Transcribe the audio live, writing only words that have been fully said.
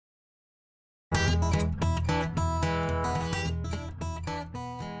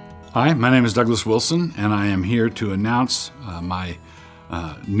Hi, my name is Douglas Wilson, and I am here to announce my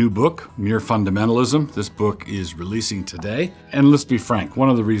new book, Mere Fundamentalism. This book is releasing today. And let's be frank, one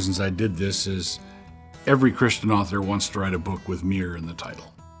of the reasons I did this is every Christian author wants to write a book with mere in the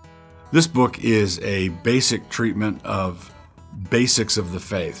title. This book is a basic treatment of basics of the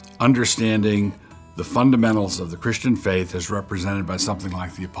faith, understanding the fundamentals of the Christian faith as represented by something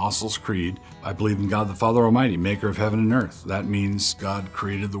like the Apostles' Creed. I believe in God the Father Almighty, maker of heaven and earth. That means God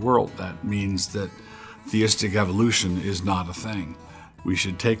created the world. That means that theistic evolution is not a thing. We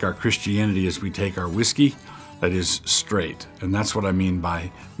should take our Christianity as we take our whiskey, that is straight. And that's what I mean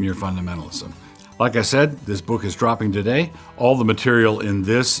by mere fundamentalism. Like I said, this book is dropping today. All the material in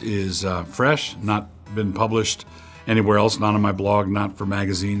this is fresh, not been published anywhere else, not on my blog, not for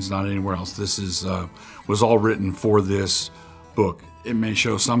magazines, not anywhere else. This was all written for this book. It may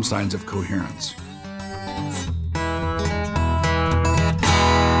show some signs of coherence.